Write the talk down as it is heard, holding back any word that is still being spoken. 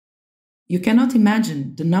You cannot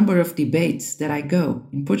imagine the number of debates that I go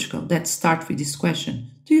in Portugal that start with this question.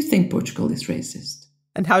 Do you think Portugal is racist?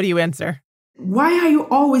 And how do you answer? Why are you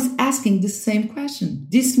always asking the same question?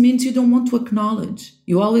 This means you don't want to acknowledge.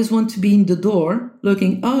 You always want to be in the door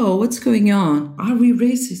looking, oh, what's going on? Are we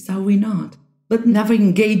racist? Are we not? But never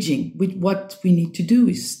engaging with what we need to do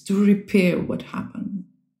is to repair what happened.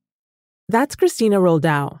 That's Cristina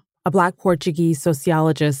Roldão, a Black Portuguese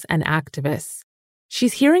sociologist and activist.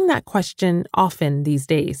 She's hearing that question often these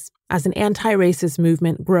days as an anti-racist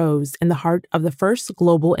movement grows in the heart of the first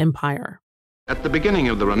global empire. At the beginning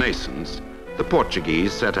of the Renaissance, the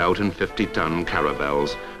Portuguese set out in 50-ton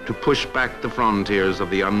caravels to push back the frontiers of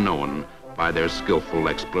the unknown by their skillful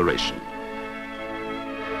exploration.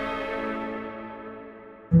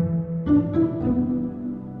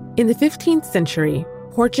 In the 15th century,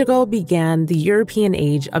 Portugal began the European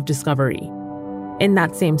age of discovery. In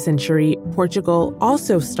that same century, Portugal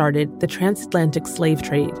also started the transatlantic slave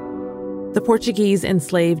trade. The Portuguese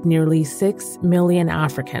enslaved nearly 6 million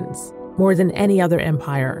Africans, more than any other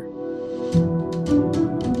empire.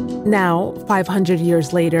 Now, 500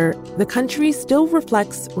 years later, the country still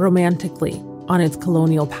reflects romantically on its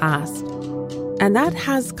colonial past. And that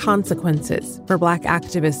has consequences for Black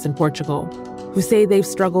activists in Portugal, who say they've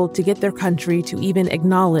struggled to get their country to even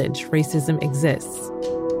acknowledge racism exists.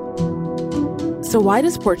 So why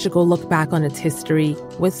does Portugal look back on its history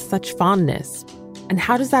with such fondness? And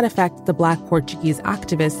how does that affect the Black Portuguese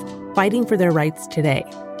activists fighting for their rights today?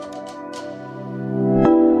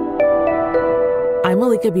 I'm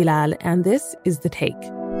Malika Bilal, and this is The Take.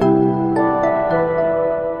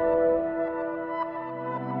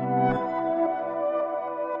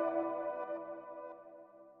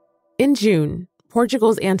 In June,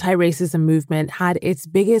 Portugal's anti-racism movement had its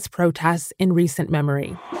biggest protests in recent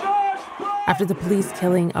memory after the police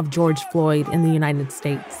killing of George Floyd in the United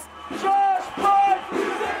States.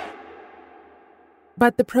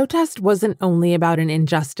 But the protest wasn't only about an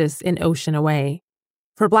injustice an ocean away.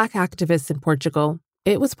 For Black activists in Portugal,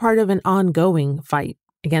 it was part of an ongoing fight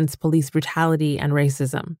against police brutality and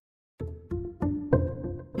racism.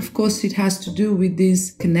 Of course, it has to do with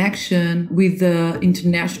this connection with the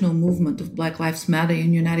international movement of Black Lives Matter in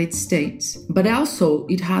the United States. But also,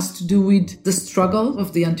 it has to do with the struggle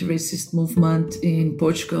of the anti-racist movement in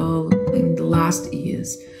Portugal in the last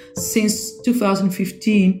years. Since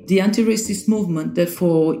 2015, the anti-racist movement that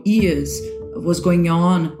for years was going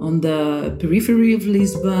on the periphery of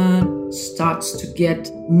Lisbon starts to get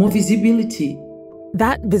more visibility.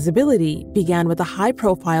 That visibility began with a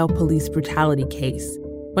high-profile police brutality case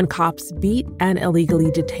when cops beat and illegally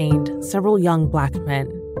detained several young Black men.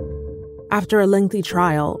 After a lengthy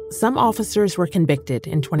trial, some officers were convicted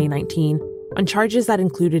in 2019 on charges that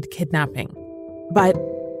included kidnapping. But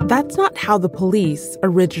that's not how the police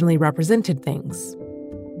originally represented things.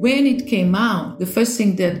 When it came out, the first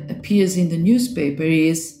thing that appears in the newspaper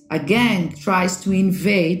is a gang tries to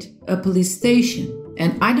invade a police station.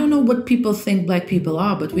 And I don't know what people think Black people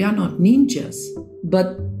are, but we are not ninjas.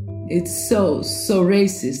 But it's so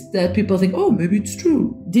racist that people think, oh, maybe it's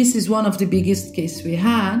true. This is one of the biggest cases we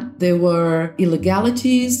had. There were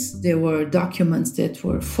illegalities, there were documents that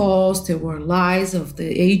were false, there were lies of the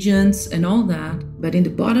agents and all that. But in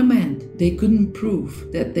the bottom end, they couldn't prove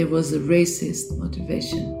that there was a racist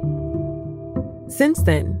motivation. Since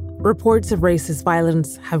then, reports of racist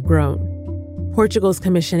violence have grown. Portugal's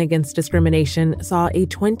Commission Against Discrimination saw a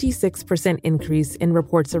 26% increase in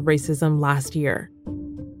reports of racism last year.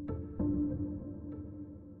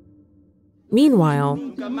 Meanwhile,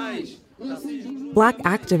 Black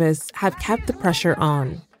activists have kept the pressure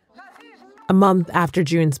on. A month after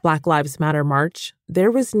June's Black Lives Matter march,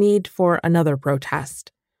 there was need for another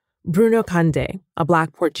protest. Bruno Cande, a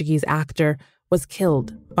Black Portuguese actor, was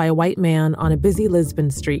killed by a white man on a busy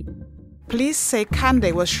Lisbon street. Police say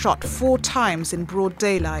Cande was shot 4 times in broad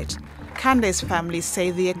daylight. Cande's family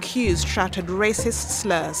say the accused shouted racist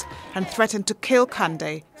slurs and threatened to kill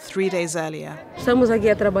Cande 3 days earlier.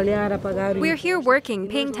 We're here working,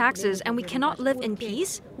 paying taxes, and we cannot live in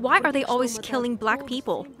peace? Why are they always killing Black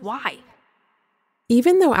people? Why?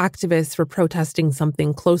 Even though activists were protesting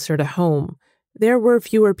something closer to home, there were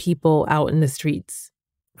fewer people out in the streets.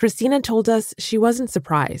 Cristina told us she wasn't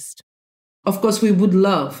surprised. Of course, we would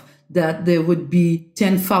love that there would be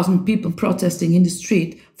 10,000 people protesting in the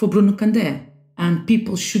street for Bruno Cande. And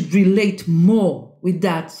people should relate more with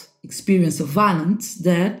that experience of violence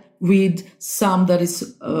than with some that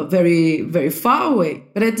is very, very far away.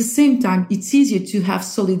 But at the same time, it's easier to have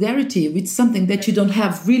solidarity with something that you don't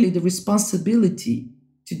have really the responsibility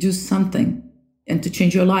to do something. and to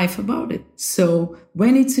change your life about it. So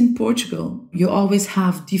when it's in Portugal, you always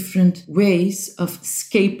have different ways of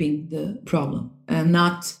escaping the problem and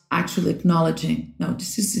not actually acknowledging, no,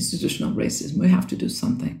 this is institutional racism. We have to do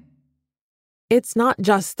something. It's not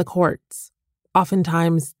just the courts.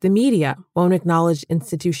 Oftentimes, the media won't acknowledge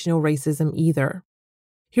institutional racism either.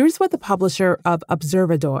 Here's what the publisher of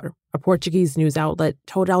Observador, a Portuguese news outlet,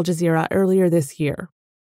 told Al Jazeera earlier this year.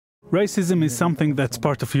 Racism is something that's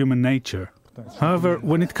part of human nature. However,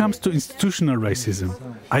 when it comes to institutional racism,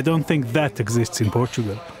 I don't think that exists in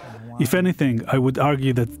Portugal. If anything, I would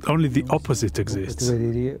argue that only the opposite exists.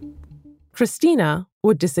 Cristina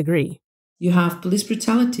would disagree. You have police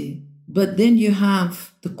brutality, but then you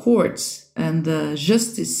have the courts and the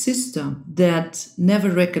justice system that never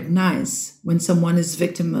recognize when someone is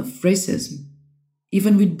victim of racism.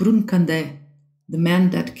 Even with Bruno Candé, the man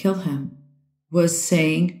that killed him, was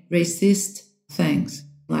saying racist things,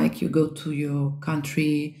 like you go to your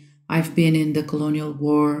country, I've been in the colonial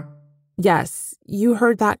war. Yes, you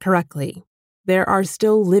heard that correctly. There are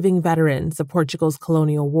still living veterans of Portugal's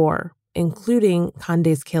colonial war, including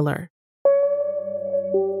Candé's killer.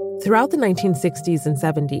 Throughout the 1960s and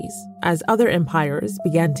 70s, as other empires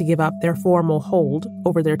began to give up their formal hold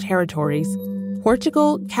over their territories,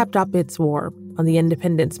 Portugal kept up its war on the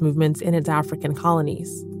independence movements in its African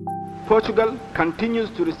colonies. Portugal continues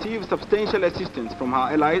to receive substantial assistance from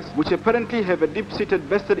her allies, which apparently have a deep-seated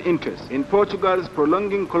vested interest in Portugal's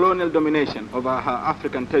prolonging colonial domination over her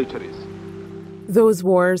African territories. Those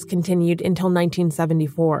wars continued until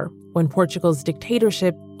 1974, when Portugal's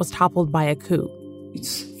dictatorship was toppled by a coup.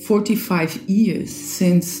 It's 45 years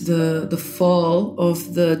since the fall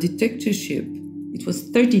of the dictatorship. It was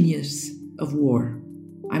 13 years of war.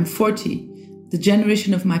 I'm 40. The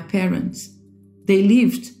generation of my parents, they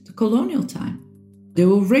lived the colonial time. They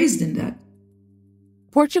were raised in that.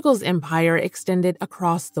 Portugal's empire extended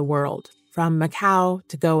across the world, from Macau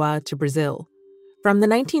to Goa to Brazil. From the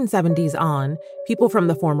 1970s on, people from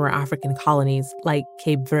the former African colonies like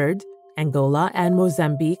Cape Verde, Angola, and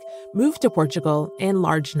Mozambique moved to Portugal in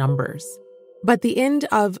large numbers. But the end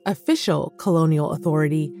of official colonial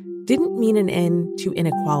authority didn't mean an end to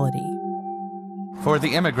inequality. For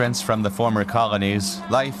the immigrants from the former colonies,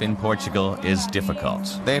 life in Portugal is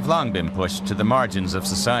difficult. They've long been pushed to the margins of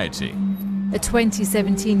society. A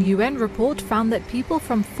 2017 UN report found that people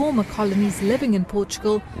from former colonies living in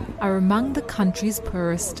Portugal are among the country's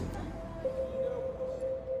poorest.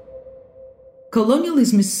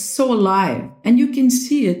 Colonialism is so alive, and you can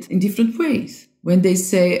see it in different ways. When they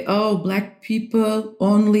say, oh, Black people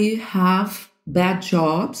only have bad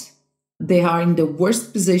jobs, they are in the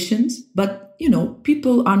worst positions, but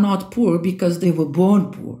people are not poor because they were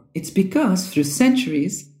born poor. It's because through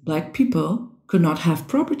centuries, Black people could not have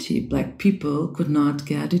property. Black people could not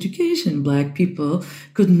get education. Black people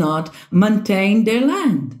could not maintain their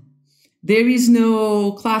land. There is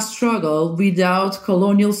no class struggle without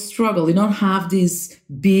colonial struggle. You don't have these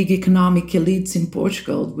big economic elites in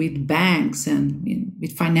Portugal with banks and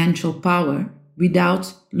with financial power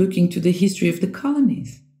without looking to the history of the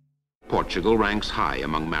colonies. Portugal ranks high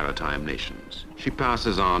among maritime nations. She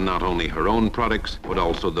passes on not only her own products, but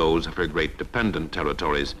also those of her great dependent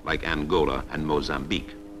territories like Angola and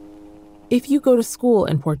Mozambique. If you go to school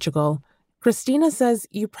in Portugal, Cristina says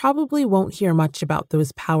you probably won't hear much about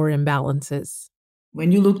those power imbalances.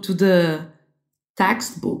 When you look to the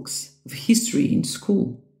textbooks of history in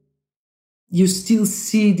school, you still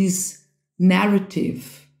see this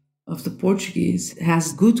narrative of the Portuguese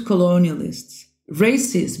as good colonialists.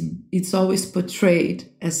 Racism, it's always portrayed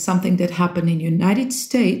as something that happened in the United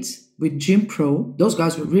States with Jim Crow. Those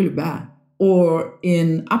guys were really bad. Or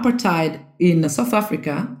in apartheid in South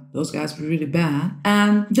Africa. Those guys were really bad.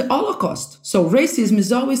 And the Holocaust. So racism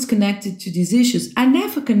is always connected to these issues and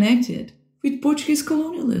never connected with Portuguese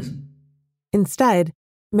colonialism. Instead,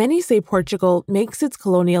 many say Portugal makes its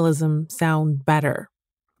colonialism sound better,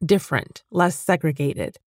 different, less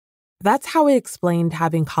segregated. That's how it explained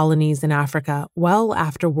having colonies in Africa well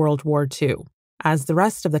after World War II, as the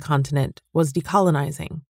rest of the continent was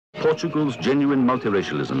decolonizing. Portugal's genuine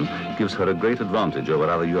multiracialism gives her a great advantage over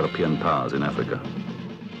other European powers in Africa.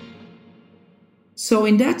 So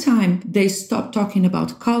in that time, they stopped talking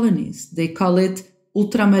about colonies. They call it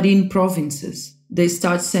ultramarine provinces. They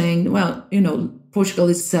start saying, Portugal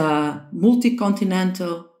is a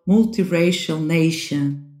multi-continental, multiracial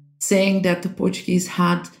nation, saying that the Portuguese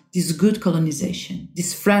had this good colonization,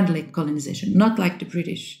 this friendly colonization, not like the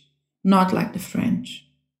British, not like the French.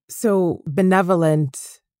 So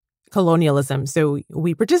benevolent colonialism. So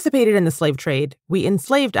we participated in the slave trade. We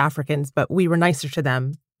enslaved Africans, but we were nicer to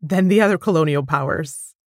them than the other colonial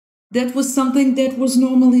powers. that was something that was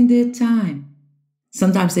normal in their time.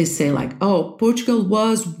 Sometimes they say like, oh, Portugal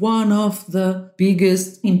was one of the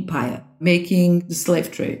biggest empire making the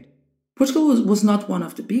slave trade. Portugal was not one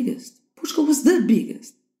of the biggest. Portugal was the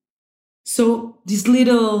biggest. So these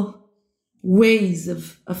little ways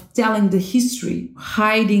of telling the history,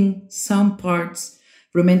 hiding some parts,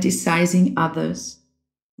 romanticizing others,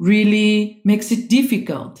 really makes it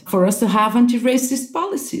difficult for us to have anti-racist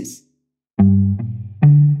policies.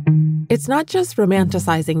 It's not just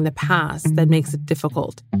romanticizing the past that makes it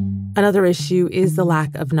difficult. Another issue is the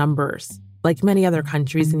lack of numbers. Like many other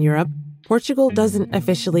countries in Europe, Portugal doesn't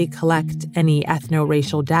officially collect any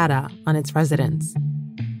ethno-racial data on its residents.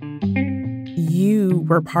 You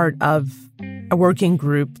were part of a working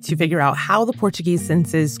group to figure out how the Portuguese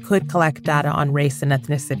census could collect data on race and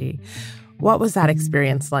ethnicity. What was that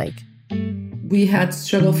experience like? We had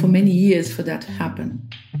struggled for many years for that to happen.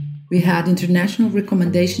 We had international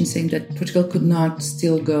recommendations saying that Portugal could not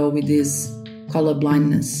still go with this color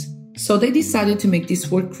blindness. So they decided to make this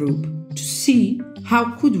work group to see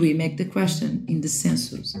how could we make the question in the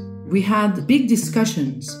census. We had big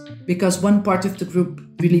discussions because one part of the group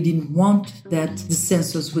really didn't want that the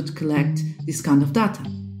census would collect this kind of data.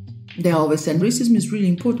 They always said racism is really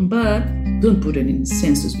important, but don't put it in the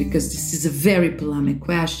census because this is a very polemic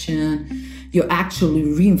question. You're actually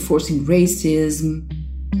reinforcing racism.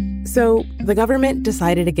 So the government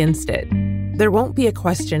decided against it. There won't be a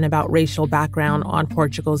question about racial background on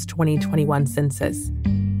Portugal's 2021 census.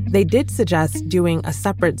 They did suggest doing a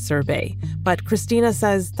separate survey, but Cristina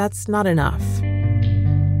says that's not enough.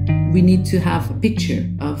 We need to have a picture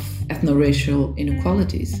of ethno-racial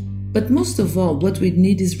inequalities. But most of all, what we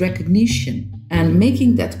need is recognition. And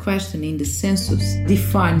making that question in the census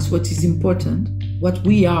defines what is important, what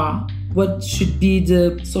we are, what should be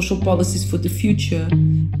the social policies for the future.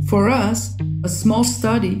 For us, a small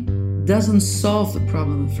study doesn't solve the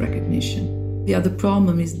problem of recognition. The other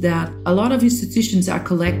problem is that a lot of institutions are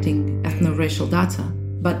collecting ethno-racial data,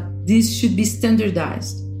 but this should be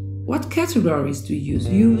standardized. What categories do you use?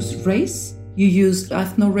 You use race? You use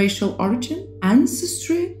ethno-racial origin?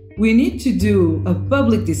 Ancestry? We need to do a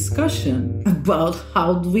public discussion about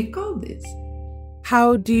how do we call this.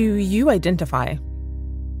 How do you identify?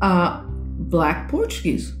 Black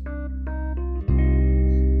Portuguese.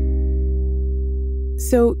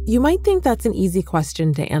 So you might think that's an easy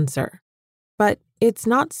question to answer, but it's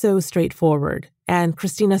not so straightforward. And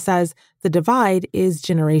Cristina says the divide is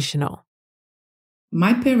generational.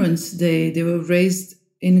 My parents, they were raised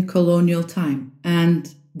in colonial time,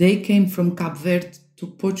 and they came from Cape Verde to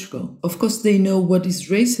Portugal. Of course, they know what is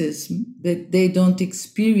racism, but they don't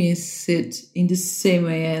experience it in the same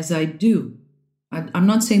way as I do. I'm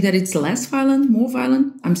not saying that it's less violent, more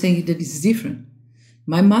violent. I'm saying that it's different.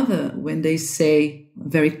 My mother, when they say a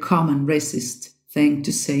very common racist thing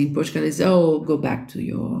to say in Portugal is, oh, go back to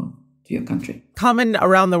your country. Common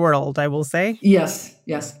around the world, I will say. Yes.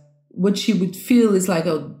 What she would feel is like,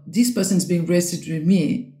 oh, this person's being racist with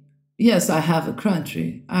me. Yes, I have a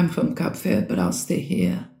country. I'm from Cape Verde, but I'll stay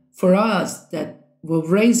here. For us that were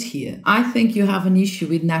raised here, I think you have an issue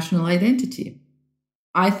with national identity.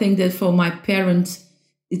 I think that for my parents,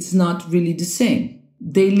 it's not really the same.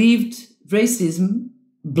 They lived racism,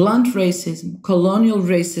 blunt racism, colonial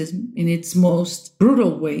racism in its most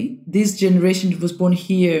brutal way. This generation that was born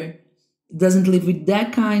here doesn't live with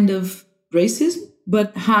that kind of racism,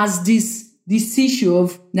 but has this issue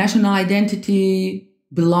of national identity,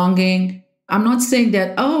 belonging. I'm not saying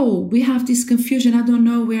that, oh, we have this confusion, I don't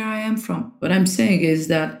know where I am from. What I'm saying is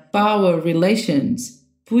that power relations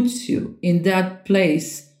puts you in that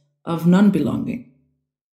place of non-belonging.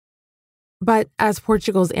 But as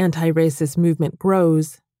Portugal's anti-racist movement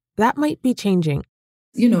grows, that might be changing.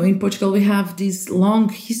 You know, in Portugal, we have this long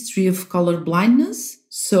history of color blindness.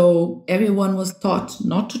 So everyone was taught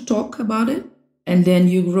not to talk about it. And then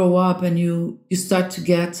you grow up and you start to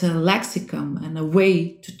get a lexicon and a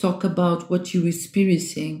way to talk about what you're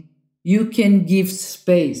experiencing. You can give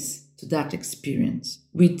space to that experience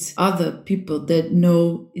with other people that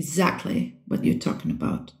know exactly what you're talking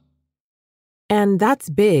about. And that's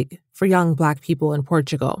big for young Black people in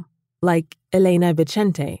Portugal, like Helena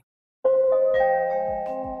Vicente.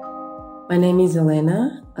 My name is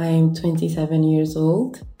Helena. I am 27 years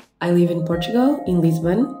old. I live in Portugal, in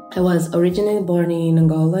Lisbon. I was originally born in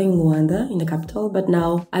Angola, in Luanda, in the capital, but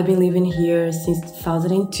now I've been living here since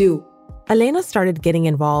 2002. Helena started getting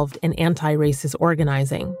involved in anti-racist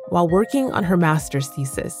organizing while working on her master's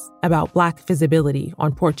thesis about Black visibility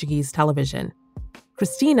on Portuguese television.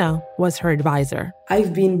 Cristina was her advisor.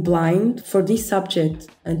 I've been blind for this subject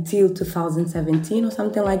until 2017 or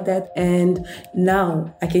something like that. And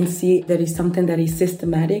now I can see there is something that is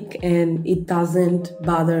systematic and it doesn't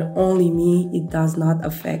bother only me. It does not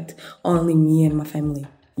affect only me and my family.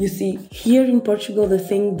 You see, here in Portugal, the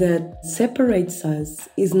thing that separates us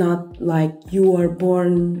is not like you were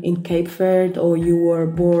born in Cape Verde or you were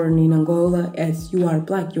born in Angola, as you are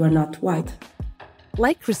black, you are not white.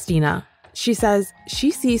 Like Cristina, she says she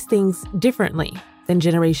sees things differently than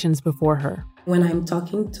generations before her. When I'm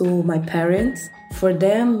talking to my parents, for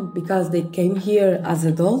them, because they came here as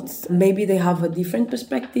adults, maybe they have a different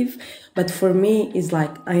perspective. But for me, it's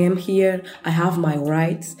like, I am here, I have my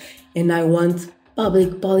rights, and I want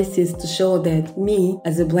public policies to show that me,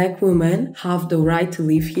 as a black woman, have the right to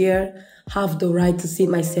live here, have the right to see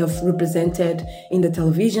myself represented in the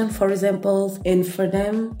television, for example. And for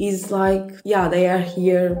them, it's like, yeah, they are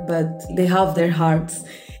here, but they have their hearts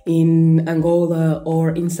in Angola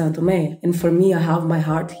or in São Tomé. And for me, I have my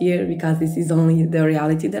heart here because this is only the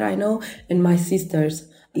reality that I know. And my sisters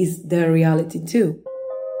is their reality too.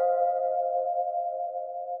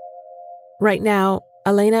 Right now,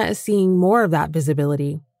 Elena is seeing more of that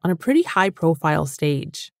visibility on a pretty high-profile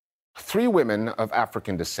stage. 3 women of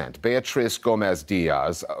African descent, Beatriz Gomez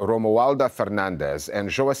Diaz, Romualda Fernandez, and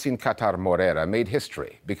Joacine Catar Moreira, made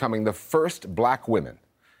history, becoming the first black women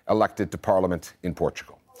elected to parliament in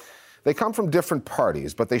Portugal. They come from different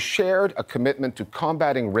parties, but they shared a commitment to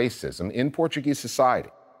combating racism in Portuguese society.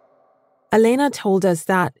 Elena told us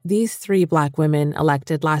that these 3 black women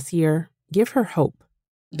elected last year give her hope.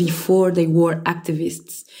 Before they were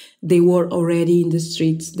activists, they were already in the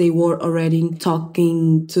streets. They were already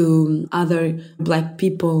talking to other black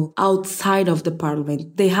people outside of the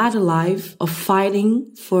parliament. They had a life of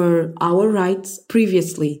fighting for our rights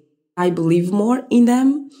previously. I believe more in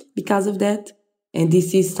them because of that. And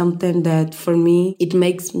this is something that, for me, it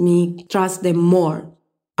makes me trust them more.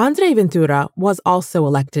 André Ventura was also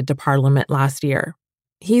elected to parliament last year.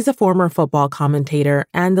 He's a former football commentator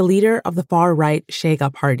and the leader of the far-right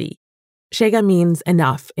Chega party. Chega means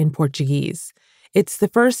enough in Portuguese. It's the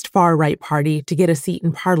first far-right party to get a seat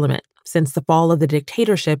in parliament since the fall of the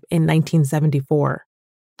dictatorship in 1974.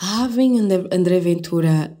 Having André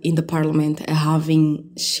Ventura in the parliament and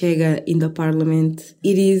having Chega in the parliament,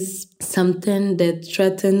 it is something that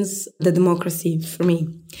threatens the democracy for me.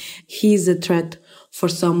 He is a threat for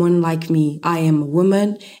someone like me. I am a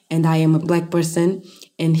woman and I am a black person,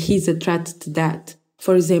 and he's a threat to that.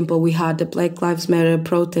 For example, we had the Black Lives Matter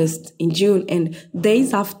protest in June, and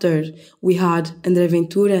days after, we had André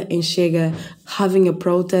Ventura and Chega having a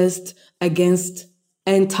protest against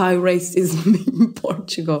anti-racism in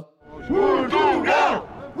Portugal. Portugal!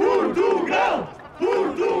 Portugal!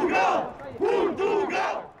 Portugal!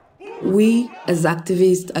 Portugal! We, as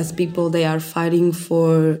activists, as people, they are fighting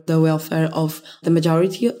for the welfare of the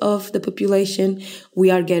majority of the population. We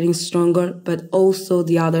are getting stronger, but also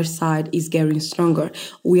the other side is getting stronger.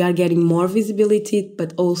 We are getting more visibility,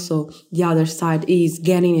 but also the other side is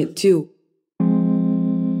getting it too.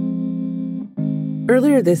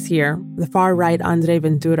 Earlier this year, the far-right André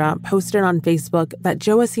Ventura posted on Facebook that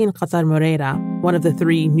Joacine Catar Moreira, one of the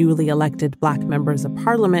 3 newly elected black members of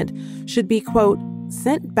parliament, should be, quote,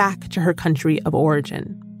 sent back to her country of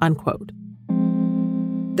origin, unquote.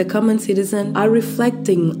 The common citizens are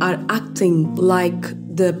reflecting, are acting like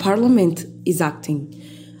the parliament is acting.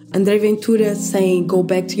 André Ventura saying, go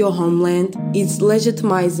back to your homeland, is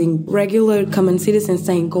legitimizing regular common citizens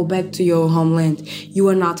saying, go back to your homeland. You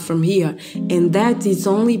are not from here. And that is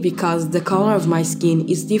only because the color of my skin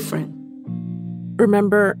is different.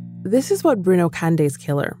 Remember, this is what Bruno Cande's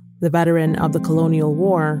killer, the veteran of the colonial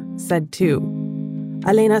war, said too.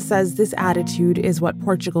 Elena says this attitude is what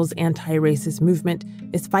Portugal's anti-racist movement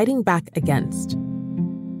is fighting back against.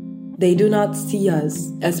 They do not see us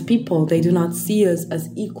as people. They do not see us as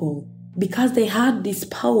equal. Because they had this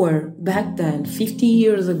power back then, 50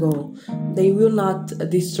 years ago. They will not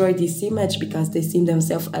destroy this image because they see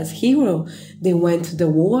themselves as heroes. They went to the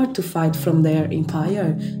war to fight from their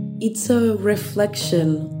empire. It's a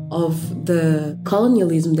reflection of the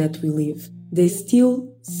colonialism that we live. They still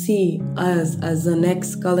see us as an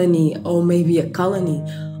ex-colony or maybe a colony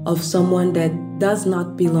of someone that does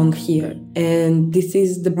not belong here. And this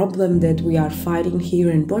is the problem that we are fighting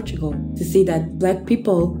here in Portugal, to see that black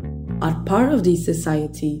people are part of this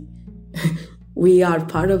society. We are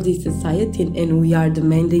part of this society and we are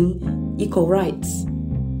demanding equal rights.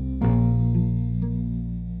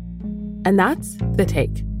 And that's The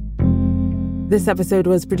Take. This episode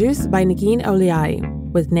was produced by Nagin Oliai,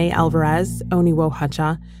 with Ney Alvarez, Oniwo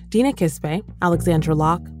Hacha, Dina Kispe, Alexandra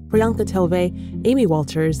Locke, Priyanka Tilve, Amy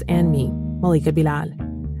Walters, and me, Malika Bilal.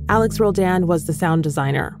 Alex Roldan was the sound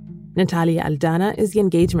designer. Natalia Aldana is the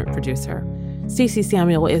engagement producer. Stacey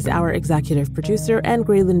Samuel is our executive producer, and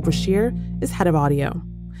Graylin Brashear is head of audio.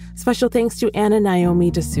 Special thanks to Anna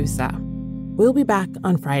Naomi D'Souza. We'll be back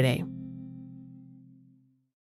on Friday.